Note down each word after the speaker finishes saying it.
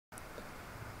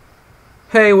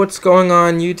Hey, what's going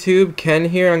on YouTube? Ken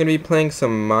here. I'm going to be playing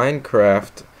some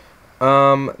Minecraft.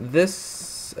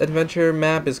 This adventure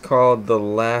map is called The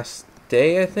Last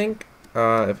Day, I think.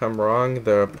 If I'm wrong,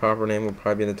 the proper name will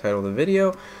probably be in the title of the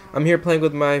video. I'm here playing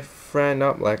with my friend,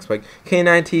 not Black Spike,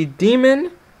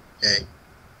 K9TD3MoN. Hey,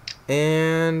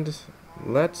 And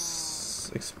let's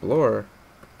explore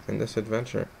in this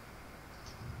adventure.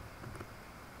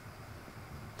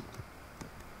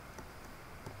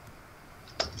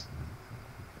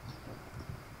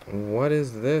 What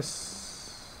is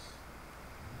this?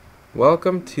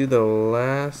 Welcome to the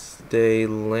Last Day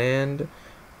Land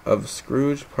of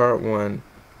Scrooge Part 1,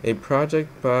 a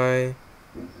project by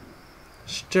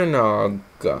Sternogot.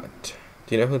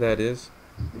 Do you know who that is?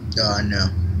 no.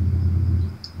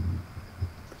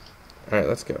 Alright,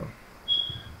 let's go.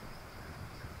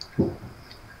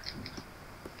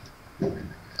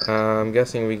 I'm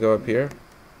guessing we go up here.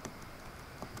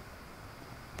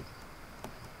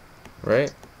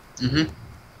 Right? Mm-hmm.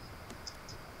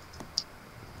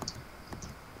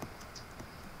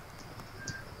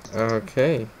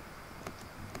 Okay.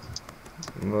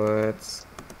 Let's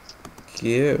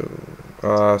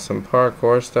go. Some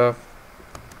parkour stuff.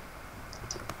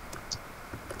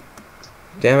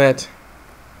 Damn it.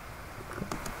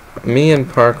 Me and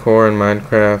parkour in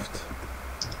Minecraft,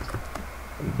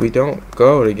 we don't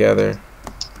go together.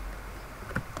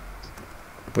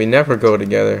 We never go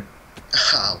together.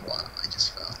 Ah, wow, I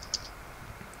just fell.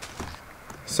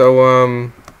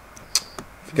 So,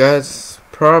 if you guys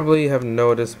probably have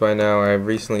noticed by now, I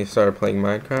recently started playing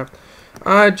Minecraft.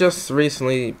 I just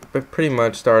recently, but pretty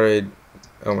much started,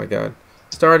 oh my god,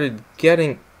 started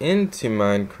getting into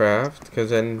Minecraft,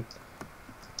 because I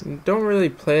don't really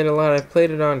play it a lot. I've played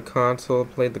it on console,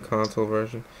 played the console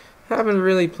version. Haven't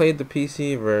really played the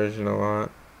PC version a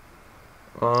lot.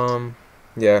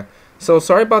 Yeah. So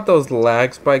sorry about those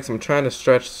lag spikes. I'm trying to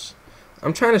stretch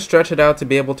it out to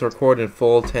be able to record in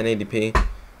full 1080p,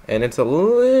 and it's a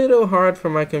little hard for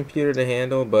my computer to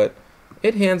handle, but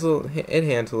it handles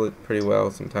it pretty well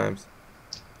sometimes.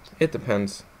 It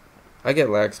depends. I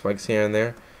get lag spikes here and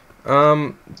there.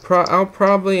 I'll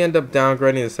probably end up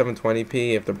downgrading to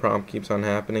 720p if the prompt keeps on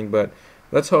happening, but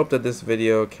let's hope that this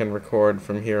video can record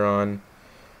from here on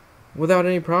without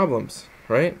any problems,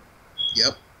 right?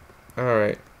 Yep.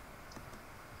 Alright.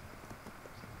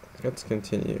 Let's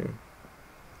continue.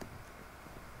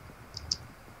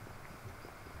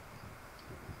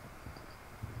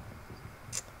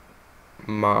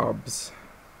 Mobs.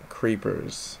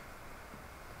 Creepers.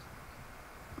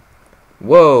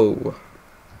 Whoa!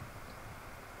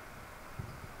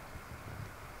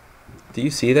 Do you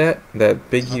see that? That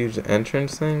big huge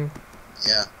entrance thing?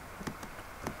 Yeah.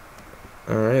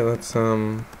 Alright, let's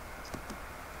oh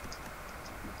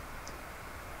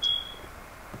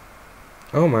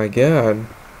my god.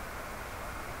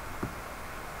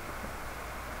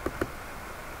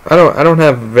 I don't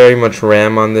have very much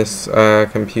RAM on this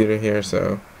computer here,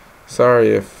 so sorry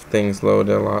if things load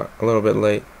a little bit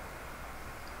late.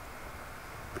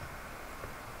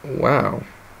 Wow.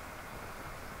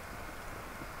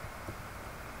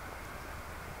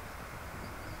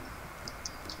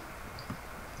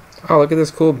 Oh, look at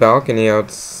this cool balcony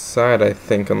outside, I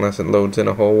think, unless it loads in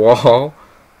a whole wall.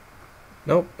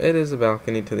 Nope, it is a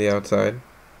balcony to the outside.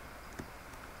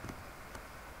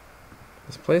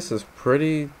 This place is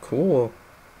pretty cool,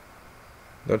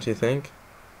 don't you think?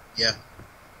 Yeah.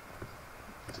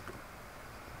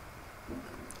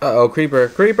 Uh-oh, creeper,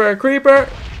 creeper, creeper!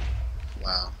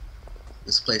 Wow.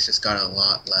 This place just got a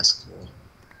lot less cool.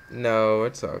 No,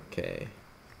 it's okay.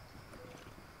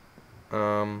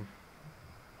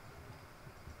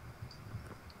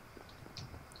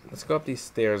 Let's go up these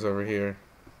stairs over here.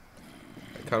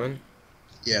 Coming?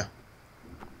 Yeah.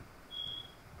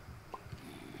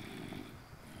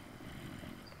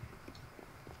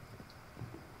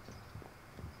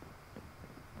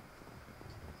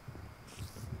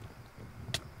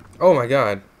 Oh my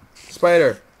god.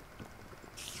 Spider!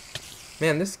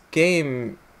 Man, this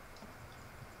game...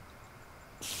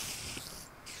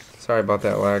 Sorry about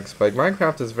that lag spike.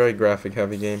 Minecraft is a very graphic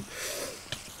heavy game.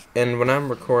 And when I'm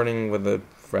recording with a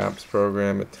Fraps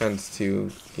program, it tends to,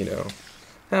 you know,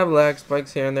 have lag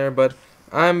spikes here and there. But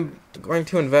I'm going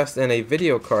to invest in a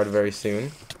video card very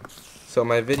soon, so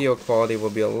my video quality will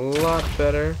be a lot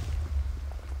better.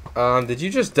 Did you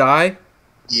just die?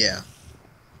 Yeah.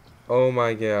 Oh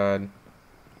my god.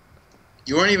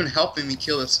 You weren't even helping me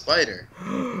kill the spider.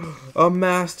 A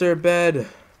master bed.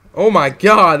 Oh my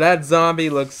god, that zombie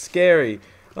looks scary.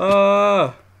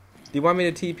 Do you want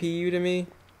me to TP you to me?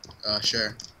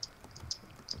 Sure.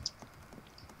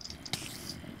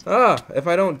 If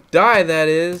I don't die, that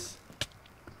is.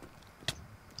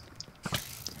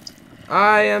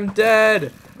 I am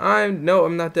dead. No,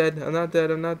 I'm not dead. I'm not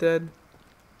dead. I'm not dead.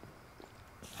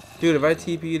 Dude, if I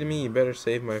TP you to me, you better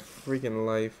save my freaking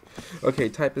life. Okay,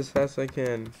 type as fast as I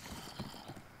can.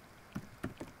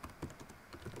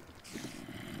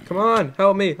 Come on,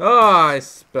 help me. Oh, I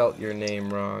spelt your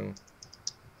name wrong.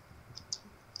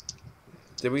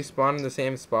 Did we spawn in the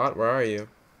same spot? Where are you?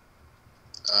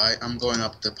 I'm going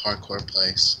up the parkour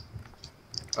place.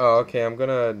 Oh, okay, I'm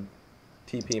gonna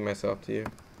TP myself to you.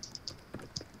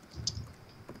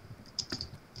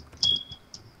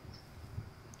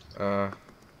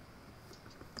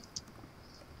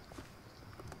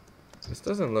 This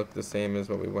doesn't look the same as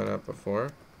what we went up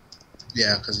before.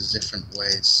 Yeah, because it's different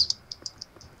ways.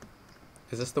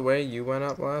 Is this the way you went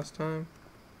up last time?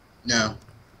 No.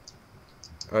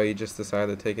 Oh, you just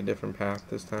decided to take a different path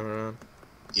this time around?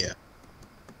 Yeah.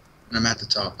 And I'm at the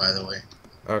top, by the way.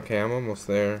 Okay, I'm almost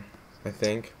there, I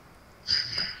think.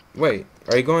 Wait,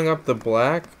 are you going up the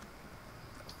black?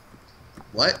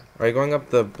 What? Are you going up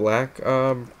the black,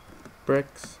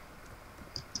 bricks?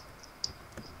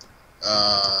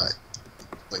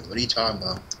 Wait, what are you talking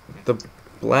about? The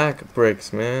black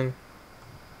bricks, man.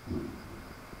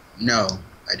 No,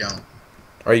 I don't.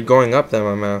 Are you going up them,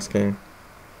 I'm asking?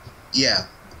 Yeah.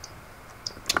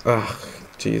 Ugh,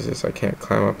 Jesus, I can't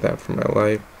climb up that for my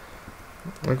life.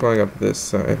 I'm going up this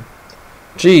side.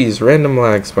 Jeez, random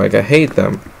lag spike, I hate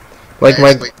them. Like I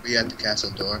my... just wait for you at the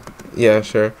castle door. Yeah,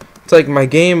 sure. It's like my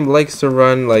game likes to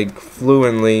run, like,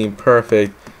 fluently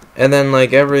perfect, and then,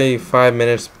 like, every 5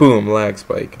 minutes, boom, lag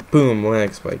spike. Boom,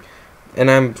 lag spike. And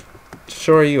I'm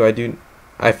sure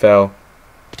I fell.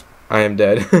 I am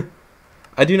dead.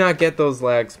 I do not get those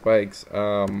lag spikes,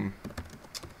 when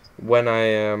I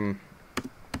am...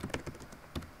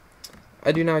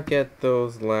 I do not get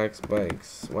those lag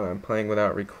spikes when I'm playing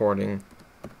without recording.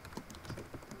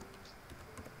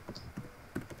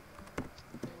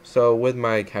 So with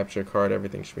my capture card,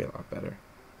 everything should be a lot better.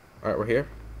 Alright, we're here?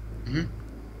 Mm-hmm.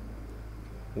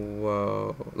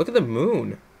 Whoa. Look at the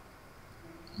moon.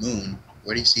 Moon?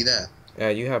 Where do you see that? Yeah,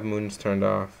 you have moons turned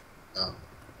off. Oh.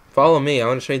 Follow me. I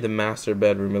want to show you the master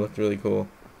bedroom. It looked really cool.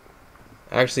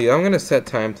 Actually, I'm going to set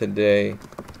time today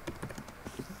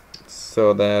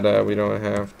so that we don't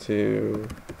have to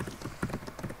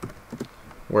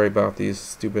worry about these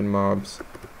stupid mobs.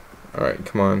 Alright,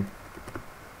 come on.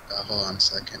 Hold on a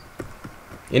second.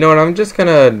 You know what? I'm just going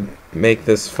to make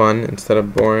this fun instead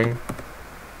of boring.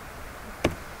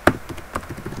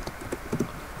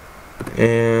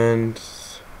 And...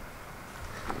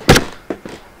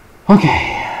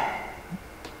 okay.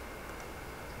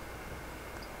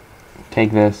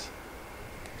 Take this.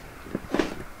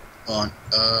 Hold on.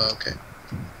 Okay.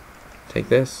 Take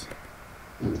this.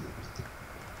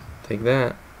 Take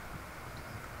that.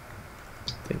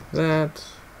 Take that.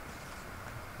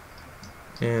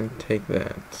 And take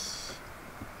that.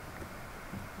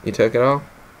 You took it all?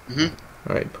 Mm-hmm.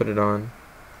 Alright, put it on.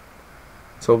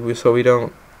 So we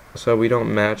don't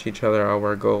match each other, I'll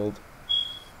wear gold.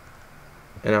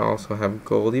 And I also have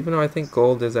gold, even though I think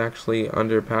gold is actually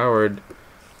underpowered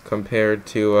compared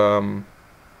to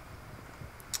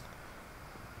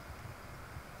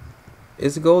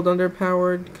is gold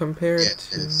underpowered compared Yeah, it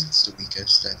to... is. It's the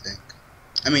weakest, I think.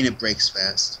 I mean, it breaks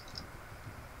fast.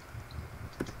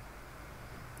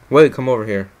 Wait, come over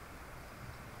here.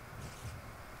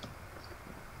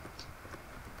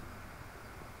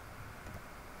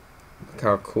 Look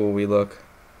how cool we look.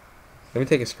 Let me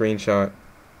take a screenshot.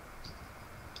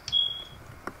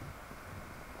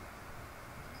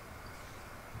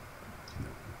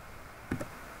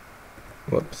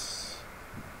 Whoops.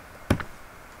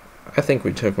 I think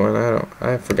we took one.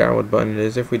 I forgot what button it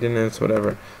is. If we didn't, it's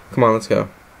whatever. Come on, let's go.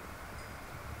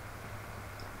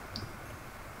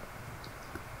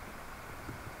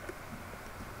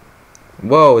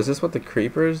 Whoa, is this what the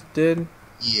creepers did?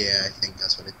 Yeah, I think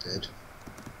that's what it did.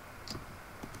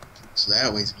 So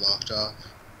that way's blocked off.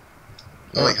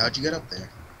 Oh, wait, how'd you get up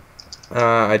there?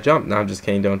 I jumped. No, I'm just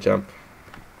kidding. Don't jump.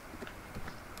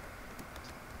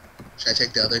 Should I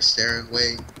take the other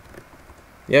stairway?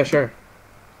 Yeah, sure.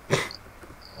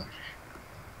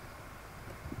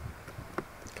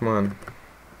 Come on.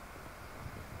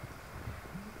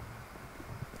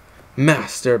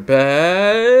 Master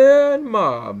bed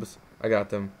mobs. I got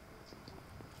them.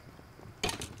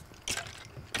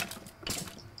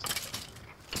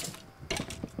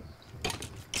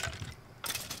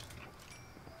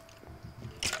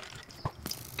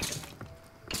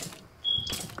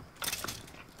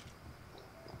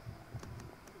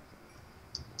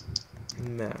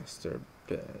 Master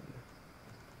bed.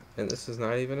 And this is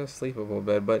not even a sleepable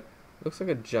bed, but looks like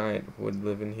a giant would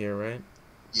live in here, right?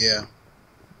 Yeah.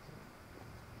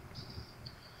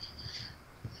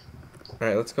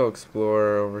 Alright, let's go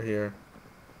explore over here.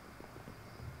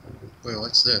 Wait,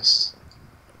 what's this?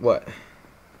 What?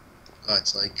 Oh,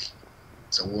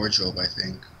 it's a wardrobe, I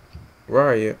think. Where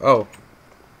are you? Oh.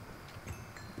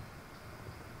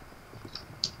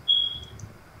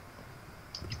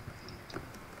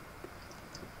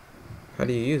 How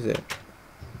do you use it?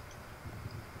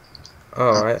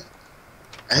 Oh, I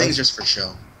think it's just for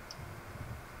show.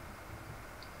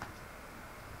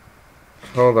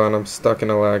 Hold on, I'm stuck in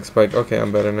a lag spike. Okay,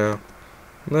 I'm better now.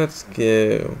 Let's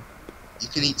go. You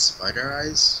can eat spider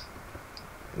eyes?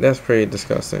 That's pretty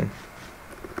disgusting.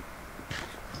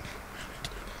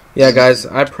 Yeah, guys,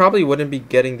 I probably wouldn't be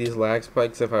getting these lag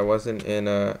spikes if I wasn't in,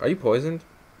 Are you poisoned?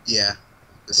 Yeah.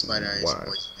 The spider eyes Wow.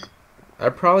 poison me. I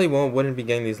probably wouldn't be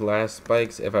getting these last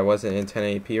spikes if I wasn't in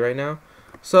 1080p right now.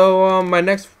 So, my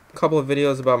next couple of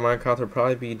videos about Minecraft will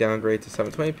probably be downgrade to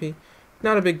 720p.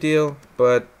 Not a big deal,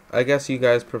 but I guess you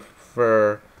guys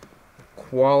prefer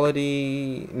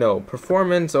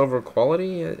performance over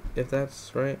quality, if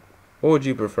that's right. What would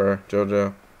you prefer,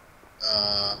 Jojo?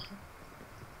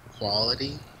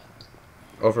 Quality?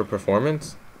 Over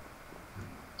performance?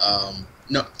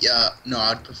 No,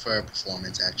 I'd prefer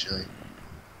performance, actually.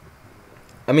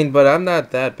 I mean, but I'm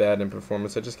not that bad in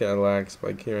performance. I just get a lag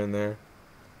spike here and there.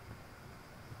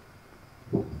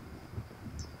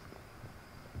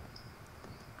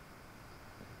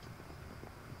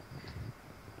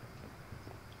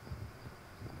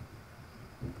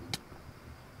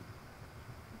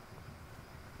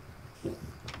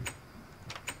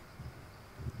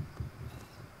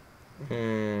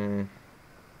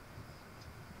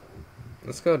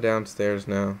 Let's go downstairs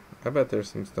now. I bet there's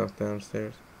some stuff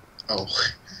downstairs. Oh,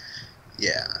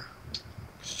 yeah.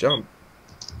 Just jump.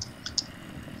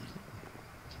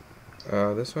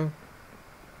 This one?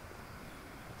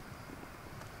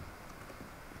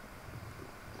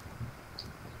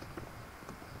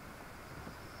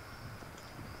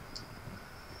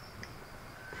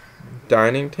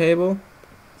 Dining table?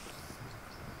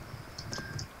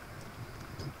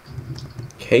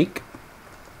 Cake?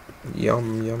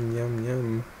 Yum, yum, yum,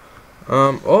 yum.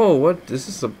 Oh, what? Is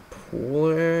this a pool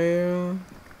area?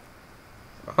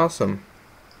 Awesome.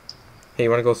 Hey, you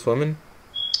wanna go swimming?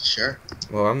 Sure.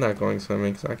 Well, I'm not going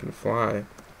swimming because I can fly.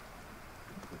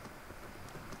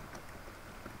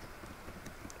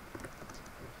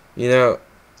 You know,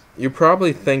 you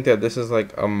probably think that this is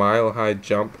like a mile-high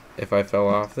jump if I fell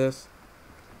off this.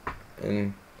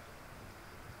 And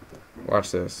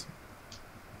watch this.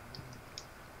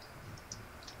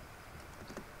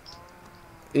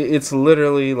 It's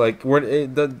literally like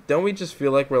don't we just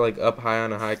feel like we're like up high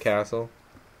on a high castle?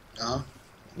 Uh-huh.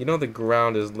 You know the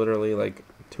ground is literally like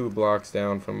 2 blocks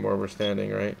down from where we're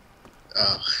standing, right?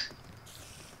 Oh.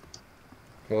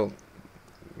 Well,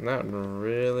 not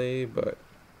really, but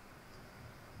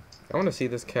I want to see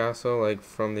this castle like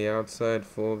from the outside,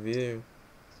 full view.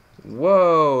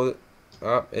 Whoa!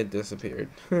 Oh, it disappeared.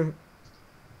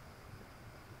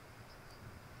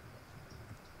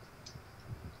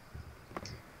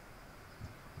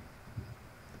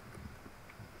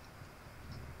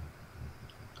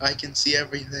 I can see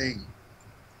everything.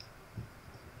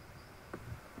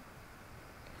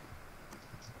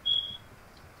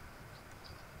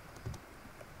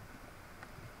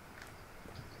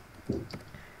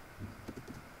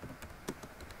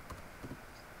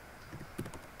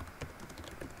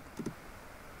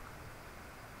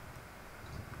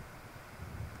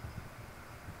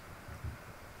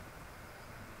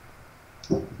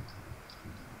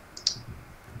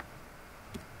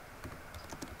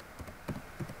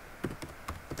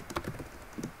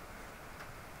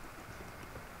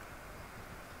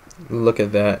 Look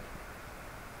at that.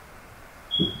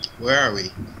 Where are we?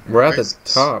 We're at the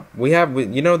top.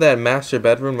 You know that master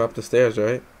bedroom up the stairs,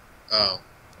 right? Oh.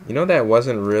 You know that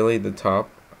wasn't really the top.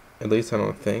 At least I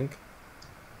don't think.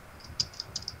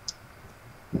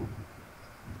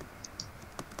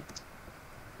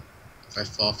 If I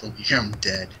fall from here, I'm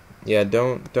dead. Yeah,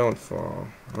 don't fall.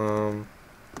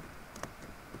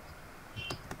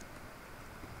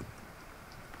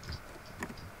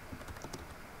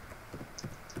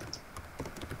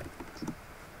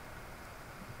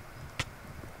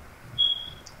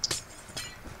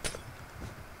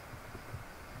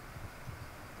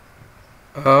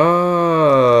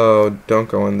 Oh, don't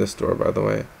go in this door, by the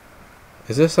way.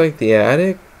 Is this like the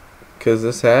attic? Because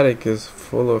this attic is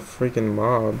full of freaking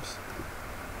mobs.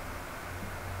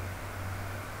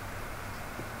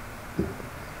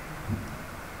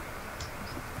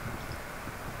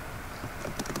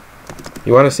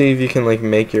 You want to see if you can like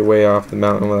make your way off the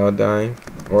mountain without dying?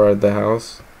 Or the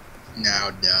house? Now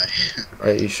die.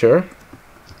 Are you sure?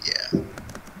 Yeah.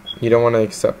 You don't want to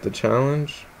accept the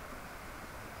challenge?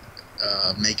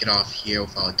 Make it off here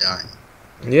without dying.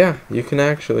 Yeah, you can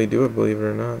actually do it, believe it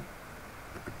or not.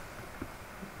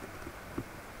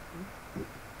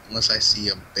 Unless I see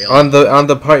a bale. On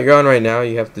the part you're on right now,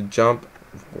 you have to jump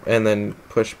and then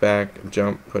push back,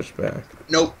 jump, push back.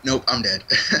 Nope, I'm dead.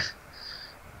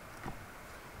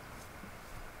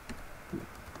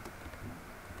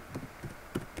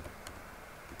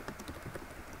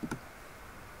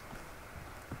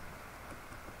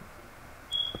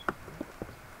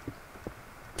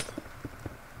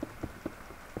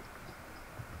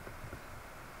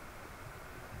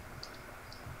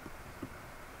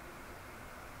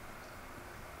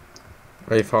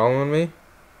 Are you following me?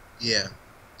 Yeah.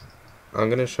 I'm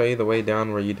gonna show you the way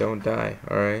down where you don't die,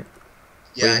 alright?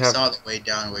 Yeah, I saw the way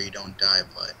down where you don't die,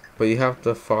 but... But you have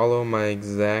to follow my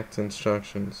exact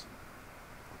instructions.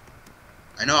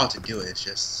 I know how to do it, it's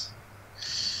just...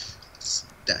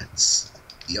 That's...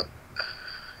 Yep.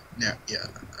 No, yeah,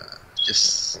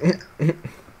 just... Yeah.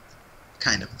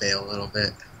 Kind of fail a little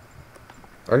bit.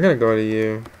 I'm gonna go to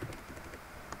you.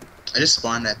 I just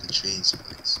spawned at the trees,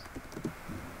 please.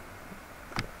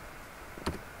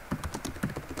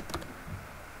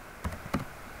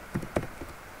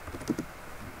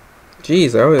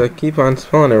 Jeez, I keep on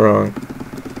spelling it wrong.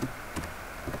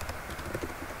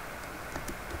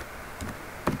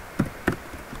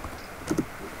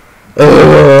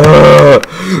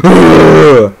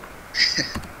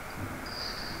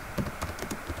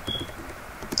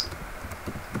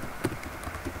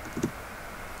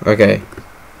 Okay.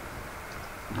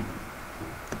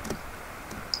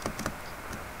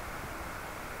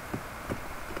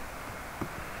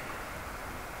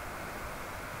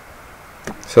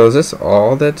 So is this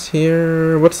all that's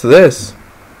here? What's this?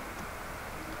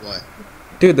 What?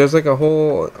 Dude, there's like a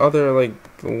whole other like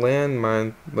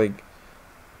landmine. Like,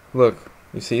 look,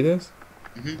 you see this?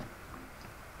 Mhm.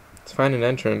 Let's find an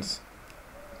entrance.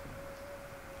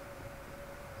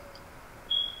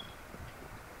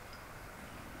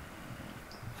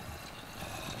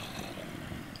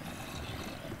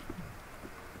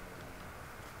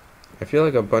 I feel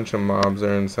like a bunch of mobs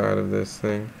are inside of this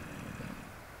thing.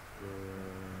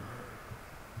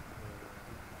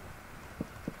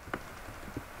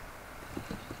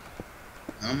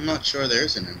 I'm not sure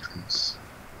there's an entrance.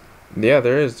 Yeah,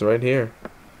 there is, right here.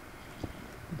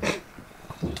 And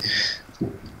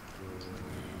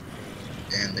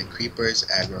the creepers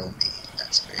aggro me.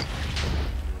 That's great.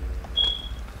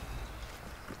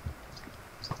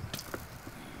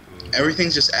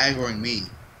 Everything's just aggroing me.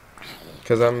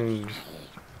 Cause I'm...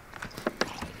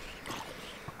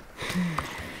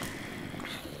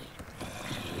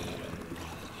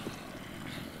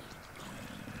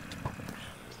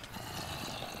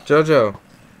 Jojo,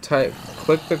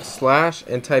 click the slash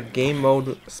and type game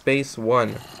mode space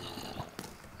 1.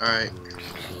 Alright.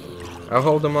 I'll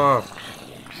hold them off.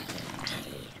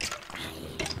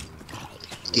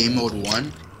 Game mode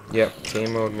 1? Yep,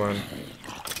 game mode 1.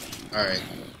 Alright,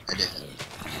 I did.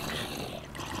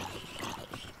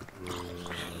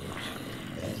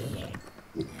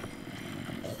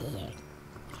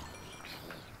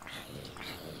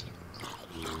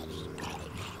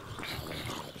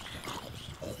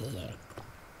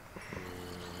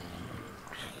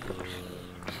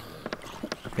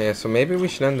 Yeah, so maybe we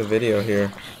should end the video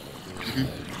here.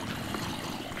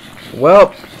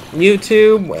 Well,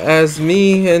 YouTube, as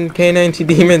me and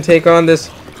K9TD3MoN take on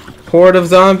this horde of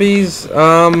zombies,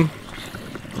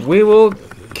 we will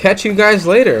catch you guys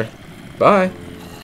later. Bye.